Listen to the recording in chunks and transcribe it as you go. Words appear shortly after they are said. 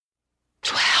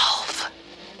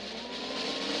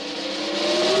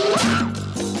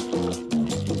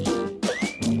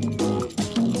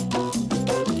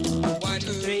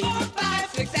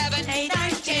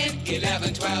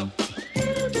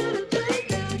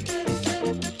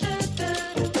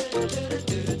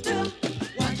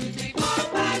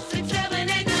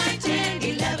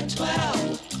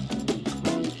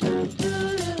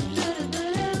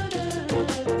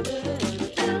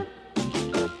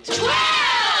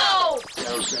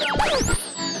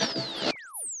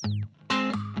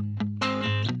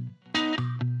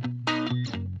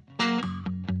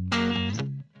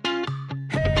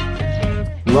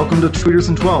Welcome to Tweeters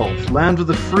and 12, land of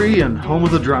the free and home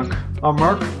of the drunk. I'm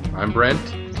Mark. I'm Brent.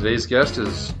 Today's guest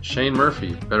is Shane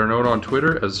Murphy, better known on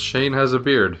Twitter as Shane Has a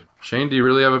Beard. Shane, do you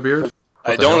really have a beard?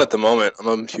 I don't at the moment. I'm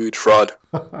a huge fraud.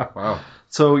 Wow.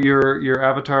 So your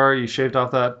avatar, you shaved off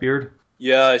that beard?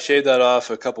 Yeah, I shaved that off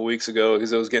a couple weeks ago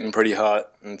because it was getting pretty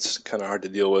hot and it's kind of hard to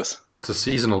deal with. It's a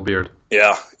seasonal beard.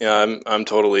 Yeah, I'm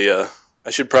totally. I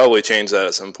should probably change that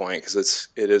at some point because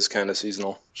it is kind of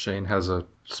seasonal. Shane has a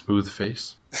smooth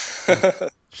face.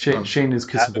 Shane is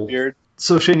Have a kissable. beard?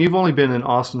 So Shane, you've only been in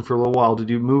Austin for a little while. Did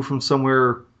you move from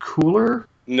somewhere cooler?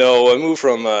 No, I moved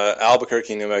from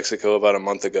Albuquerque, New Mexico about a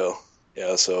month ago.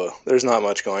 Yeah, so there's not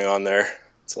much going on there.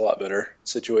 It's a lot better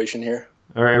situation here.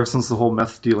 Or ever since the whole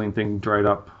meth dealing thing dried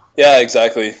up? Yeah,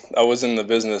 exactly. I was in the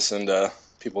business and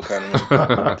people kind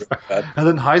of. And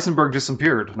then Heisenberg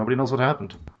disappeared. Nobody knows what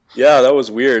happened. Yeah, that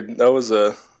was weird. That was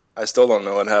I still don't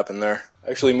know what happened there.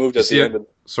 I actually moved at the end of.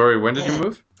 Sorry, when did you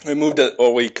move?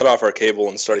 We cut off our cable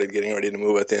and started getting ready to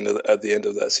move at the end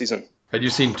of that season. Had you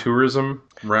seen tourism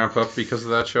ramp up because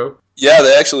of that show? Yeah,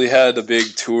 they actually had a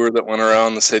big tour that went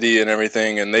around the city and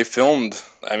everything, and they filmed.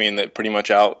 I mean, pretty much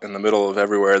out in the middle of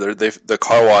everywhere. The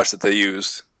car wash that they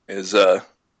used is on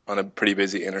a pretty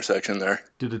busy intersection there.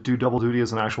 Did it do double duty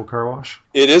as an actual car wash?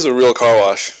 It is a real car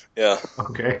wash. Yeah,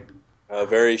 Okay. a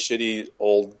very shitty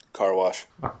old car wash.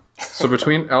 So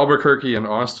between Albuquerque and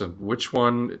Austin, which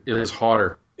one is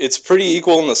hotter? It's pretty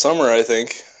equal in the summer, I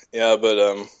think. Yeah,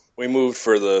 but we moved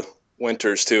for the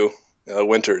winters too.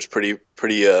 Winter's pretty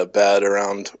bad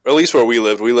around, or at least where we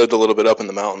lived. We lived a little bit up in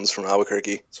the mountains from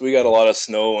Albuquerque, so we got a lot of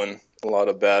snow and a lot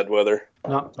of bad weather.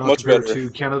 Not Much compared better. to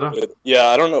Canada? But, yeah,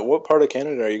 I don't know. What part of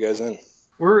Canada are you guys in?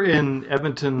 We're in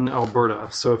Edmonton, Alberta.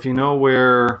 So if you know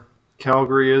where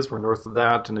Calgary is, we're north of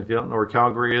that. And if you don't know where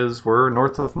Calgary is, we're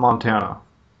north of Montana.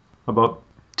 About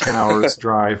 10 hours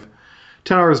drive.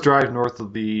 10 hours drive north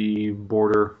of the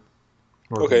border.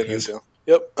 North Okay, of nice. Butte.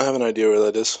 Yeah. Yep, I have an idea where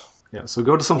that is. Yeah, so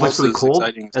go to someplace Most really of this cold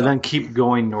exciting and stuff. then keep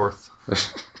going north.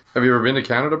 Have you ever been to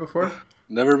Canada before?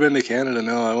 Never been to Canada.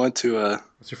 No, I went to.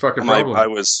 What's your fucking I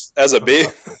problem? was as a baby.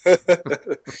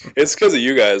 It's because of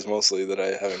you guys mostly that I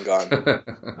haven't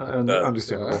gone.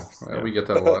 Understandable. Well, we get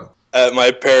that a lot.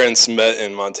 My parents met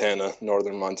in Montana,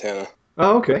 northern Montana.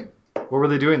 Oh, okay. What were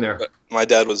they doing there? My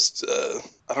dad was,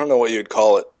 I don't know what you'd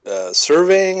call it,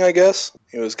 surveying, I guess.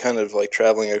 He was kind of like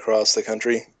traveling across the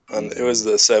country, and it was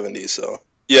the 70s, so.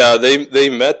 Yeah, they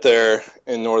met there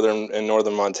in northern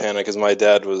Montana because my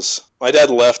dad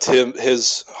left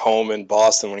his home in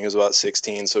Boston when he was about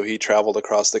 16, so he traveled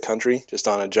across the country just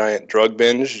on a giant drug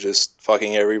binge, just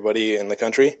fucking everybody in the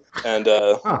country, and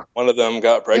one of them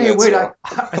got pregnant. Hey, wait, so-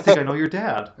 I think I know your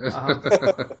dad.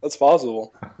 That's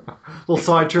possible. Little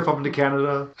side trip up into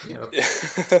Canada. Yeah.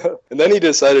 And then he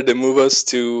decided to move us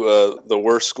to the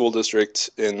worst school district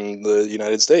in the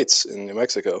United States, in New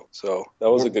Mexico. So that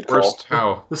was a good call. Worst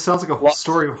how? This sounds like a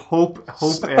story of hope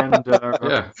and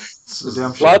Yeah.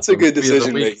 redemption. Lots of good Be the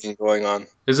decision lead. making going on.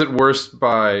 Is it worse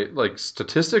by like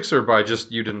statistics or by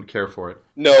just you didn't care for it?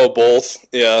 No, both.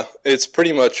 Yeah, it's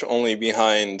pretty much only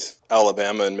behind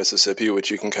Alabama and Mississippi, which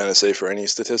you can kind of say for any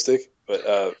statistic.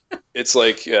 But it's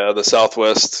like the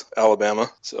Southwest Alabama,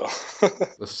 so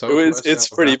The Southwest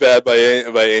it's Alabama? pretty bad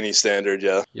by any standard.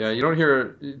 Yeah. Yeah, you don't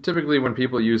hear typically when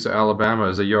people use Alabama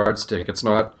as a yardstick. It's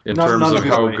not in Not terms a of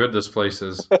good how way. good this place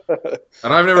is.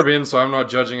 And I've never been, so I'm not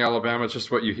judging Alabama. It's just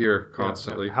what you hear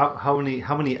constantly. How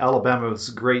many Alabamas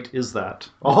great is that?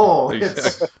 Oh,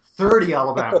 it's 30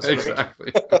 Alabamas. Great.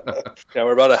 Exactly. Yeah,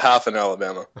 we're about a half in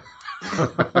Alabama.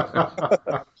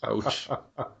 Ouch.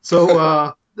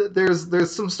 So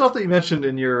there's some stuff that you mentioned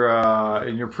in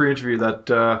your pre-interview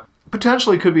that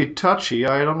potentially could be touchy.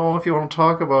 I don't know if you want to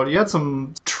talk about. You had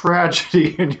some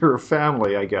tragedy in your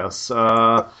family, I guess.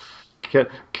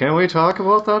 Can we talk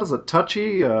about that? Is it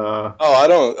touchy? Oh, I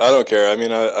don't care. I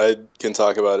mean, I can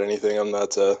talk about anything. I'm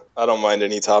not. I don't mind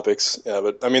any topics. Yeah,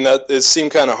 but I mean that it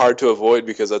seemed kind of hard to avoid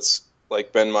because that's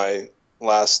like been my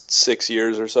last 6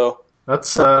 years or so.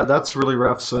 That's really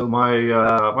rough. So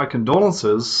my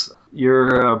condolences.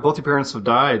 Both your parents have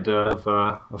died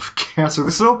of cancer.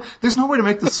 There's no way to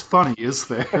make this funny, is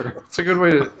there? It's a good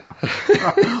way to.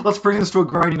 Let's bring this to a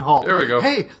grinding halt. There we go.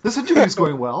 Hey, this interview's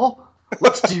going well.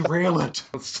 Let's derail it.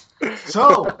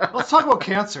 So let's talk about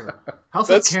cancer. How's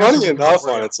that That's cancer funny enough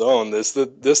recovery? on its own. This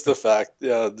the fact.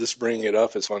 Yeah, just bringing it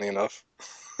up is funny enough.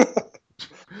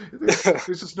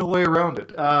 There's just no way around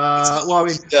it. Well, I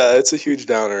mean, Yeah, it's a huge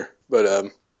downer,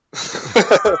 but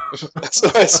that's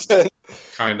what I said.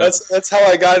 Kind of. That's how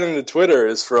I got into Twitter.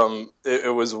 Is from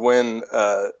it was when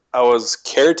I was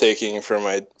caretaking for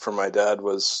my dad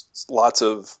was lots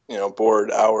of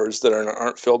bored hours that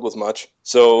aren't filled with much.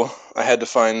 So I had to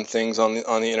find things on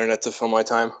the internet to fill my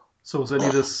time. So was any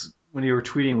of this, when you were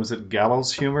tweeting, was it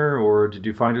gallows humor, or did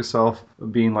you find yourself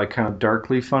being like kind of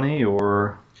darkly funny,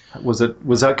 or was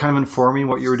that kind of informing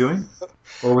what you were doing,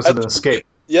 or was it an escape?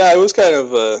 Yeah, it was kind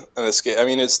of an escape. I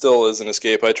mean, it still is an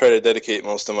escape. I try to dedicate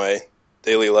most of my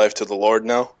daily life to the Lord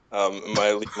now.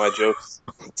 My jokes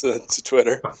to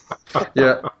Twitter.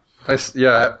 Yeah,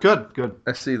 Good.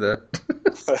 I see that.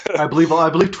 I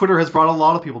believe Twitter has brought a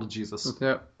lot of people to Jesus.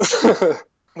 Yeah.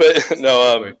 But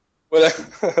no, when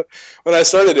I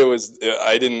started,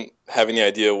 I didn't have any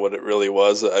idea what it really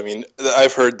was. I mean,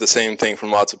 I've heard the same thing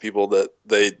from lots of people that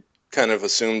they kind of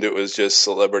assumed it was just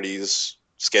celebrities'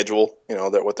 schedule,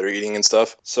 that what they're eating and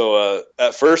stuff. So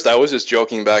at first, I was just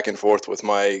joking back and forth with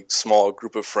my small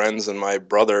group of friends and my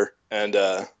brother, and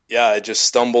I just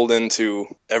stumbled into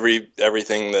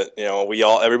everything that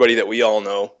everybody that we all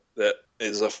know that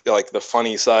is like the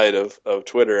funny side of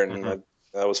Twitter, and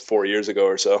that was 4 years ago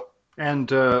or so.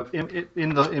 And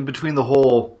in between the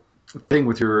whole thing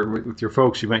with your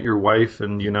folks, you met your wife,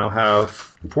 and you now have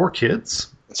 4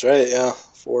 kids. That's right. Yeah,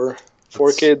 four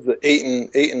kids, 8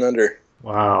 and under.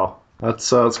 Wow,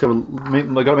 that's gotta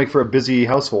make for a busy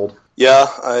household. Yeah,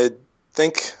 I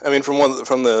think. I mean, from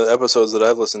the episodes that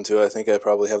I've listened to, I think I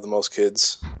probably have the most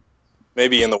kids,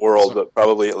 maybe in the world, but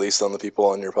probably at least on the people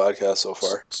on your podcast so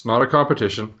far. It's not a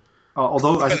competition.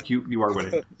 Although I think you are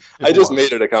winning. I just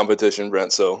made it a competition,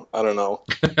 Brent, so I don't know.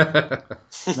 Now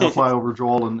Flyover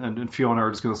Joel and Fiona are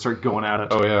just going to start going at it.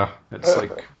 Oh, yeah. It's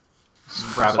like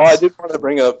rabbits. Oh, I did want to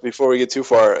bring up, before we get too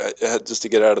far, just to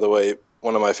get out of the way,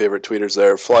 one of my favorite tweeters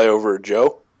there, Flyover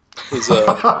Joe. He's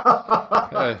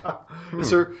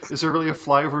Is there really a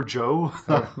Flyover Joe?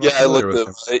 Yeah, I looked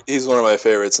up. He's one of my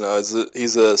favorites now.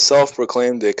 He's a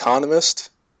self-proclaimed economist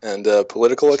and a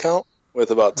political account with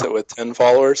 10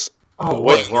 followers. Oh,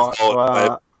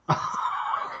 well,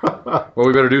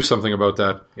 we better do something about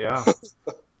that. Yeah.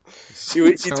 He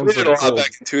tweeted a lot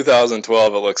back in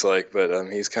 2012, it looks like, but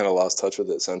he's kind of lost touch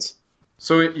with it since.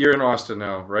 So you're in Austin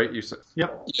now, right? You said.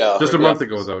 Yep. Yeah. Just a month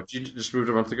ago, though. You just moved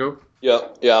a month ago?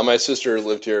 Yeah. My sister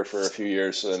lived here for a few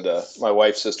years, and my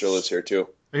wife's sister lives here too.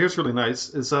 Here's really nice.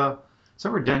 Is that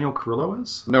where Daniel Carrillo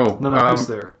is? No. Who's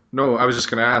there? No, I was just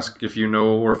going to ask if you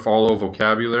know or follow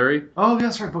Vocabulary. Oh,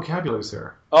 yes, right. Vocabulary's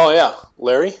there. Oh, yeah.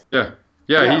 Larry? Yeah,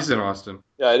 he's in Austin.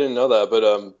 Yeah, I didn't know that, but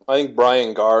I think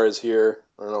Brian Garr is here.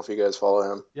 I don't know if you guys follow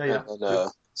him. Yeah. And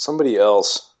somebody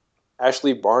else,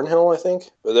 Ashley Barnhill, I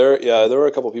think. But there were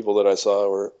a couple people that I saw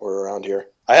were around here.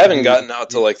 I haven't gotten out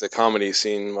to like the comedy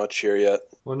scene much here yet.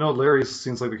 Well, no, Larry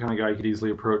seems like the kind of guy you could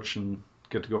easily approach and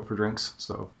get to go for drinks.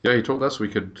 So yeah, he told us we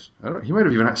could. He might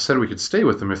have even said we could stay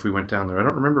with him if we went down there. I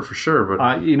don't remember for sure, but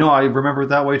I remember it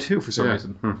that way too for some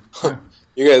reason.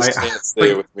 You guys can't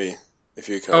stay with me if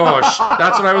you come. Oh,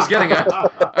 that's what I was getting at.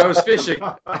 I was fishing.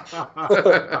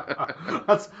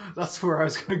 that's where I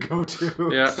was going to go to.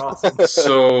 Yeah. Awesome.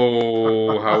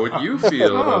 So how would you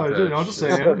feel about that? I'm just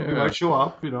saying. You might show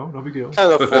up. No big deal.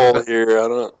 Kind of full here. I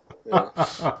don't know.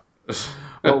 Yeah.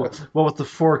 Well, with the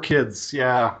 4 kids,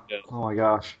 yeah. Oh my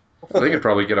gosh. They could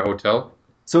probably get a hotel.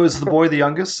 So is the boy the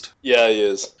youngest? Yeah, he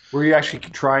is. Were you actually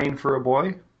trying for a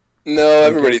boy? No,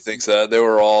 everybody thinks that. They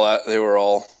were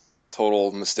all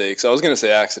total mistakes. I was going to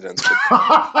say accidents.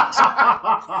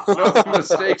 But... No,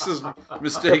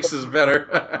 mistakes is better.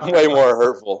 Way more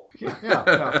hurtful.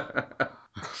 Yeah.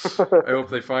 I hope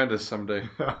they find us someday.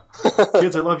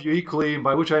 Kids, I love you equally,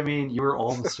 by which I mean you are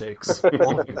all mistakes.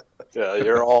 All of you. Yeah,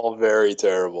 you're all very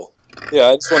terrible. Yeah,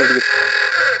 I just wanted to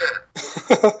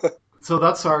get... So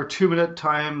that's our 2-minute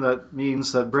time. That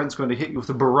means that Brent's going to hit you with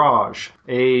a barrage,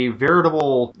 a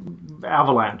veritable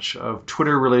avalanche of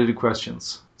Twitter-related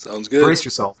questions. Sounds good. Brace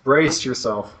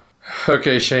yourself.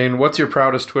 Okay, Shane, what's your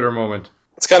proudest Twitter moment?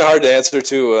 It's kind of hard to answer,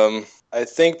 too. I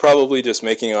think probably just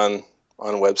making on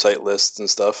website lists and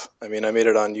stuff. I mean, I made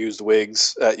it on Used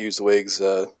Wigs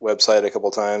website a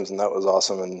couple times, and that was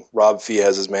awesome. And Rob Fee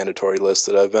has his mandatory list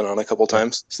that I've been on a couple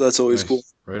times, so that's always cool.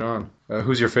 Right on.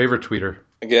 Who's your favorite tweeter?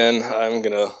 Again, I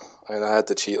had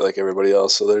to cheat like everybody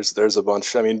else, so there's a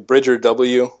bunch. I mean, Bridger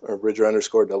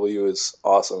 _W is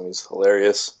awesome. He's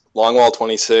hilarious. Longwall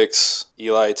 26,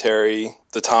 Eli Terry,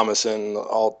 the Thomason,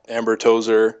 all Amber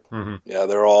Tozer. Mm-hmm. Yeah,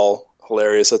 they're all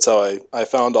hilarious. That's how I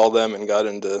found all them and got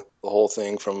into the whole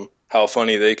thing from how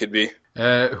funny they could be.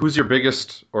 Who's your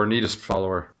biggest or neatest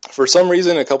follower? For some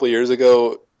reason, a couple years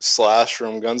ago, Slash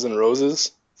from Guns N'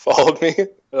 Roses followed me.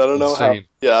 I don't know how.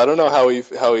 Yeah, I don't know how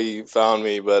he found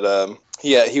me, but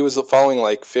Yeah, he was following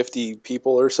like 50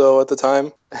 people or so at the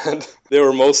time, and they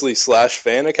were mostly Slash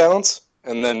fan accounts,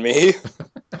 and then me.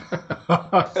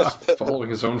 Following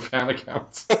his own fan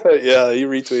accounts. Yeah, he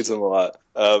retweets them a lot.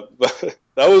 But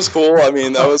that was cool. I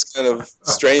mean, that was kind of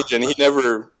strange, and he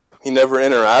never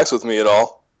interacts with me at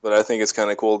all. But I think it's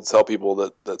kind of cool to tell people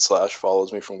that Slash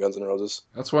follows me from Guns N' Roses.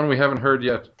 That's one we haven't heard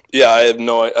yet. Yeah, I have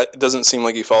no. It doesn't seem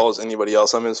like he follows anybody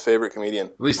else. I'm his favorite comedian.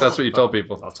 At least that's what you tell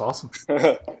people. That's awesome.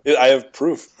 I have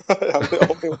proof. I'm the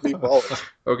only one he follows.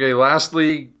 Okay,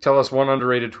 lastly, tell us one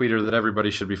underrated tweeter that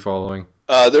everybody should be following.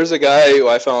 There's a guy who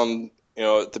I found,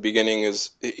 at the beginning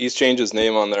he's changed his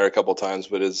name on there a couple times,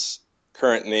 but his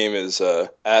current name is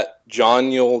at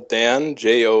JohnnielDan,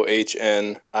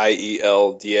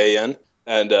 JohnnielDan.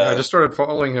 And I just started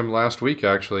following him last week,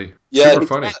 actually. Yeah, super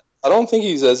funny. I don't think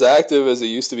he's as active as he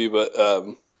used to be, but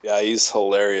yeah, he's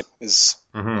hilarious. He's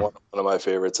one of my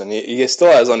favorites, and he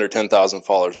still has under 10,000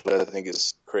 followers, but I think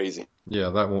is crazy. Yeah,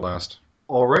 that won't last.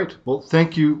 All right. Well,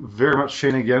 thank you very much,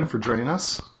 Shane, again for joining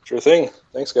us. Sure thing.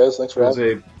 Thanks, guys. Thanks for having me.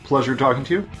 It was a pleasure talking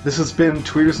to you. This has been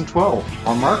Tweeters in 12.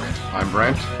 I'm Mark. I'm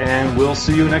Brent. And we'll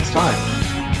see you next time.